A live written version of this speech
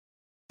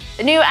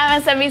The new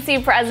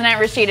MSNBC president,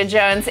 Rashida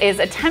Jones, is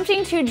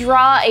attempting to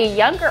draw a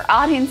younger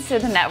audience to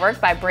the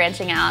network by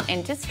branching out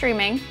into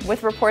streaming,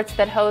 with reports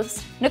that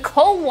host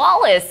Nicolle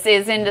Wallace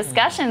is in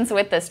discussions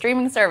with the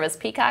streaming service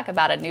Peacock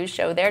about a new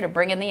show there to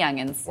bring in the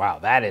youngins. Wow,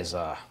 that is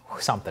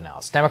something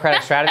else.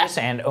 Democratic strategist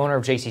and owner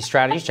of JC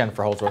Strategies,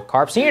 Jennifer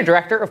Holdsworth-Karp, Senior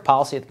Director of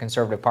Policy at the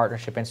Conservative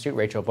Partnership Institute,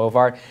 Rachel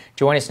Bovard,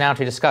 join us now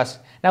to discuss.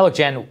 Now, look,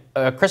 Jen,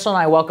 Crystal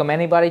and I welcome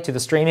anybody to the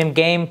streaming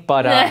game,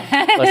 but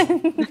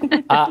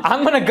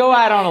I'm going to go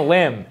out on a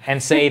limb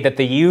and say that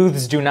the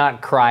youths do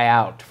not cry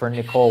out for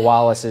Nicolle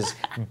Wallace's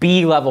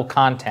B-level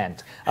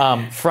content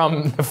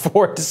from the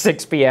 4 to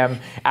 6 p.m.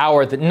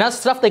 hour.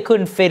 Stuff they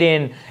couldn't fit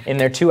in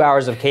their 2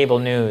 hours of cable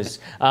news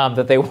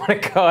that they want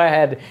to go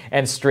ahead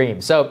and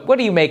stream. So what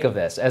do you make of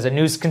this as a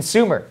news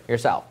consumer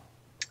yourself?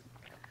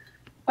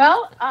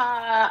 Well,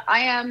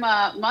 I am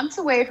months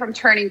away from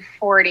turning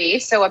 40,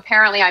 so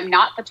apparently I'm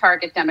not the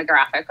target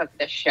demographic of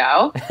this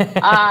show.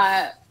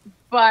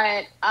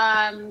 But it's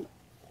a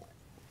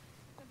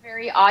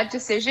very odd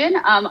decision.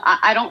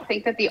 I don't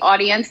think that the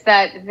audience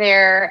that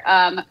they're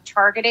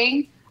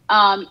targeting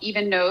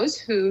even knows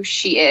who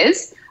she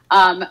is.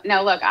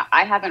 Now, look,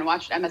 I haven't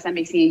watched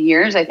MSNBC in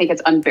years. I think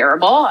it's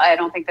unbearable. I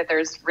don't think that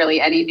there's really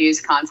any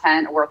news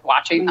content worth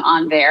watching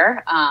on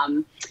there.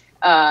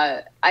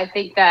 I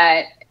think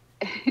that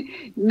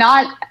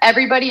not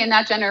everybody in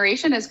that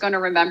generation is going to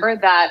remember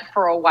that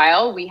for a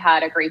while we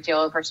had a great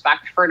deal of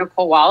respect for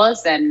Nicolle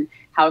Wallace and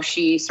how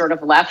she sort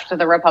of left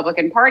the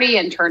Republican Party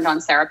and turned on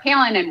Sarah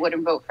Palin and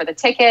wouldn't vote for the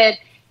ticket.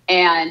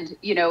 And,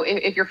 you know,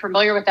 if you're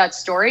familiar with that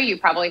story, you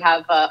probably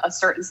have a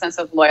certain sense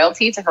of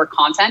loyalty to her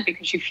content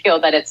because you feel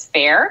that it's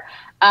fair.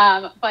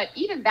 But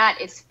even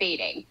that is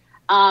fading.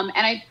 And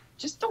I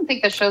just don't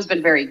think the show's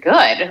been very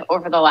good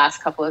over the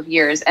last couple of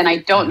years. And I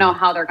don't know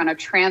how they're going to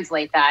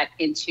translate that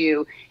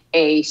into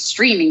a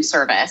streaming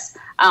service.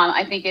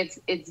 I think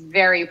it's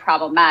very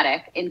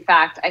problematic. In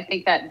fact, I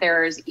think that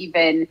there's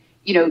even,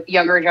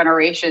 younger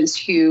generations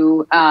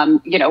who,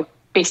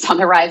 based on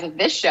the rise of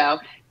this show,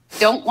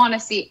 don't want to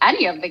see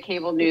any of the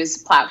cable news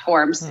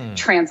platforms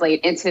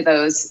translate into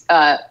those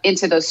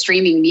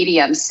streaming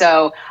mediums.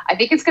 So I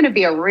think it's going to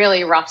be a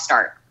really rough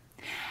start.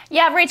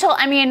 Yeah, Rachel,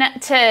 I mean,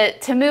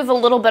 to move a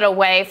little bit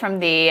away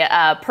from the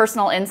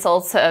personal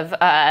insults of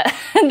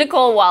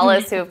Nicolle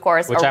Wallace, who, of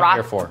course,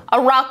 a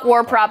rock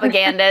war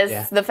propagandist,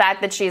 yeah. The fact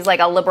that she's like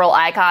a liberal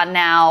icon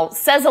now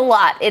says a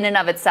lot in and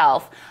of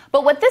itself.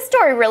 But what this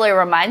story really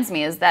reminds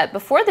me is that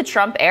before the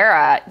Trump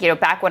era,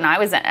 back when I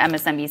was at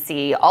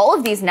MSNBC, all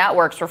of these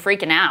networks were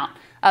freaking out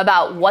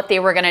about what they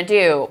were going to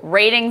do.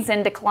 Ratings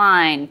in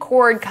decline,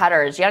 cord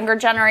cutters, younger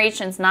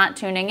generations not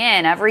tuning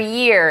in every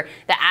year,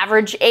 the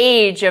average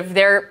age of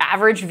their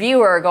average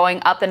viewer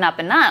going up and up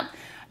and up.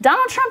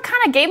 Donald Trump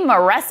kind of gave them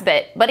a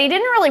respite, but he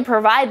didn't really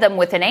provide them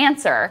with an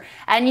answer.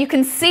 And you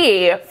can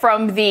see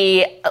from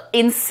the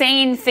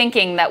insane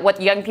thinking that what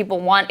young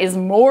people want is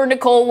more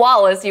Nicolle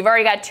Wallace. You've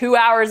already got 2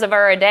 hours of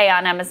her a day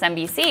on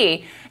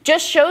MSNBC.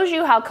 Just shows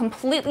you how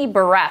completely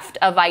bereft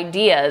of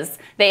ideas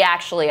they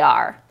actually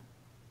are.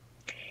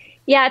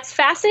 Yeah, it's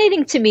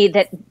fascinating to me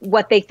that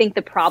what they think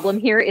the problem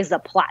here is a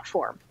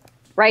platform,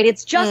 right?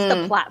 It's just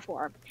a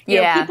platform.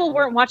 People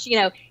weren't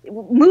watching,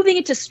 moving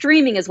it to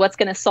streaming is what's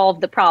going to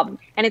solve the problem.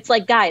 And it's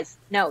like, guys,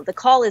 no, the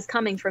call is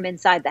coming from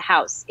inside the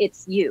house.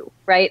 It's you,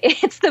 right?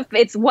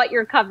 It's what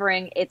you're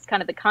covering. It's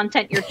kind of the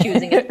content you're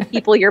choosing. It's the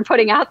people you're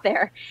putting out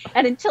there.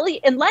 And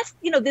unless,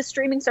 this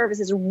streaming service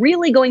is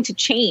really going to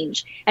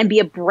change and be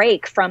a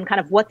break from kind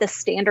of what the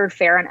standard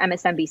fare on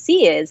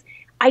MSNBC is,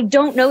 I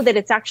don't know that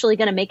it's actually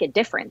going to make a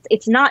difference.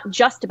 It's not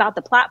just about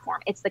the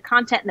platform. It's the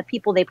content and the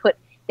people they put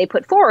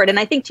forward. And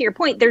I think, to your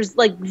point, there's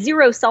like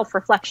zero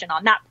self-reflection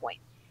on that point.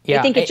 Yeah,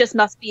 I think it just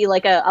must be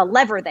like a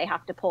lever they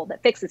have to pull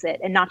that fixes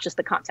it and not just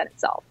the content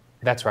itself.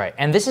 That's right.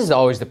 And this is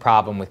always the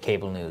problem with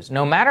cable news.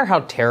 No matter how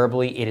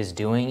terribly it is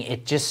doing,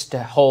 it just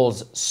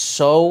holds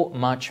so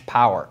much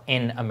power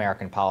in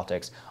American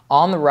politics.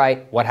 On the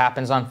right, what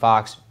happens on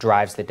Fox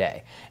drives the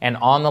day. And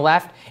on the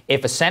left,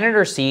 if a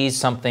senator sees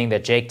something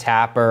that Jake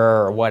Tapper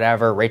or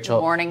whatever,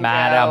 Rachel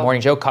Maddow,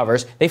 Morning Joe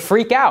covers, they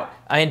freak out.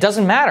 I mean, it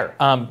doesn't matter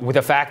with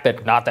the fact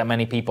that not that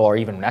many people are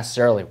even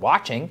necessarily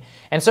watching.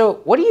 And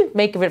so what do you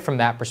make of it from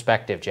that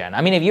perspective, Jen?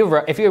 I mean,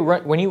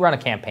 when you run a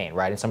campaign,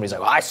 right, and somebody's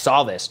like, I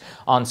saw this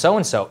on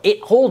so-and-so,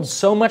 it holds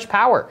so much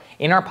power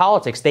in our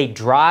politics. They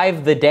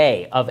drive the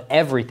day of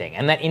everything,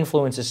 and that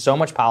influences so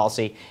much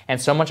policy and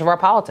so much of our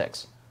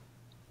politics.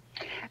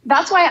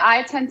 That's why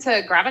I tend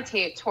to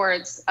gravitate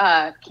towards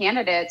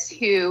candidates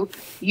who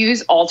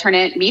use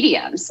alternate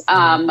mediums.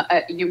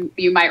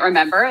 You might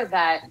remember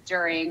that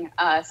during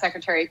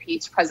Secretary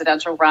Pete's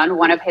presidential run,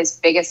 one of his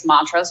biggest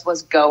mantras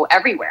was "Go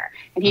everywhere,"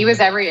 and he was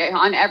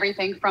on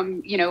everything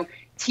from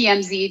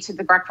TMZ to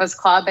the Breakfast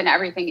Club and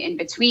everything in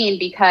between,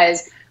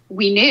 because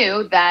we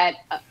knew that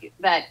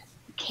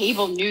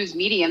cable news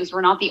mediums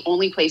were not the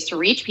only place to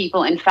reach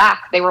people. In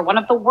fact, they were one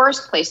of the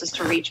worst places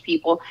to reach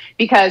people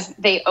because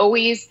they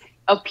always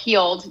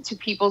appealed to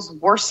people's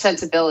worst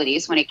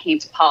sensibilities when it came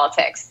to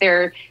politics.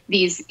 They're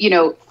these,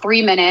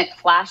 3-minute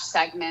flash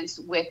segments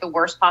with the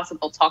worst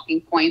possible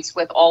talking points,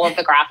 with all of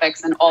the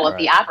graphics and all of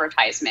the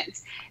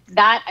advertisements.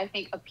 That, I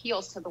think,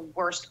 appeals to the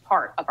worst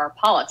part of our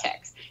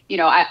politics.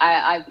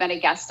 I've been a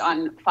guest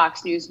on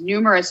Fox News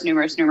numerous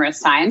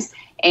times,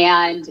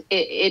 and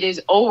it is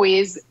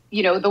always,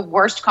 the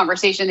worst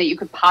conversation that you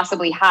could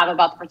possibly have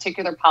about the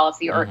particular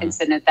policy or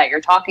incident that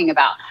you're talking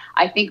about.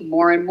 I think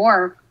more and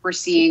more we're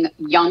seeing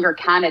younger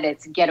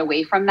candidates get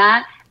away from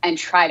that and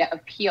try to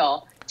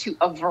appeal to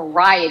a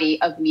variety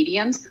of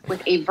mediums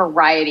with a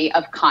variety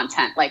of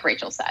content, like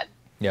Rachel said.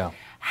 Yeah.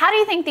 How do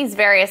you think these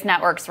various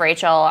networks,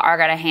 Rachel, are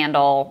going to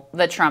handle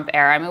the Trump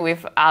era? I mean,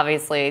 we've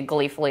obviously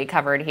gleefully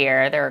covered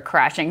here. They're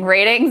crashing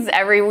ratings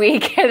every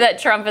week that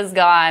Trump is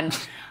gone.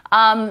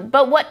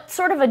 But what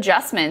sort of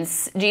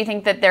adjustments do you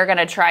think that they're going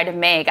to try to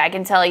make? I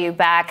can tell you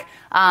back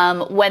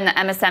when the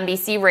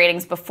MSNBC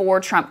ratings before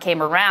Trump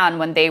came around,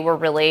 when they were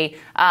really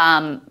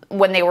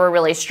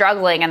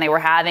struggling and they were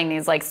having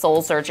these like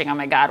soul searching, oh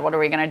my God, what are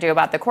we going to do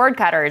about the cord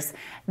cutters?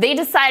 They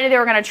decided they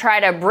were going to try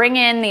to bring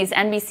in these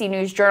NBC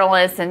News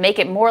journalists and make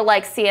it more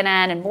like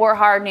CNN and more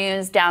hard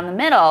news down the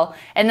middle.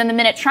 And then the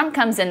minute Trump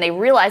comes in, they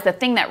realize the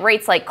thing that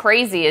rates like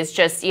crazy is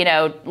just,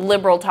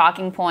 liberal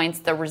talking points,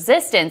 the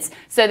resistance.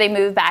 So they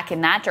move back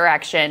in that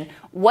direction.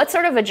 What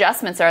sort of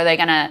adjustments are they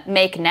going to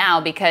make now?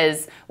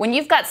 Because when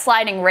you've got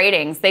sliding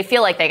ratings, they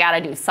feel like they got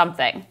to do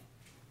something.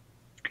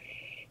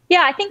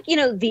 Yeah, I think,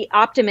 the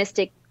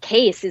optimistic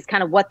case is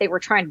kind of what they were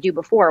trying to do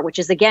before, which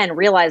is, again,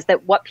 realize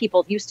that what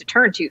people used to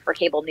turn to for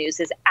cable news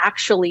is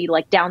actually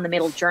like down the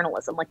middle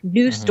journalism, like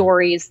news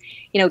stories,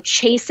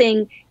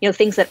 chasing,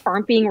 things that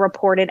aren't being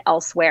reported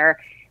elsewhere.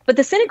 But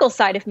the cynical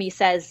side of me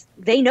says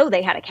they know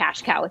they had a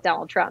cash cow with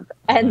Donald Trump.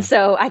 And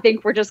so I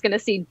think we're just going to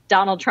see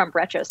Donald Trump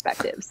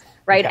retrospectives,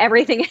 right? Yeah.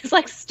 Everything is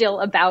like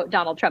still about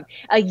Donald Trump.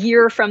 A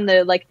year from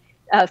the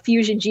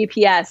Fusion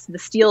GPS, the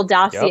Steele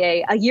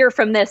dossier, a year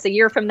from this, a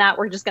year from that,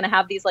 we're just going to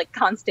have these like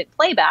constant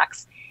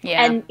playbacks.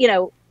 Yeah. And,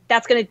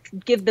 that's going to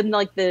give them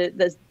like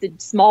the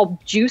small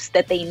juice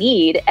that they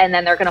need. And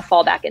then they're going to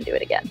fall back into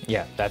it again.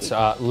 Yeah, that's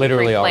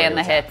literally all playing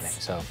the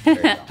hits. So there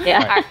you go. Yeah.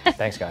 All right.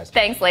 Thanks, guys.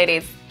 Thanks,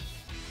 ladies.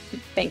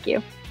 Thank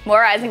you. More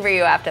Rising for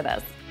you after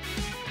this.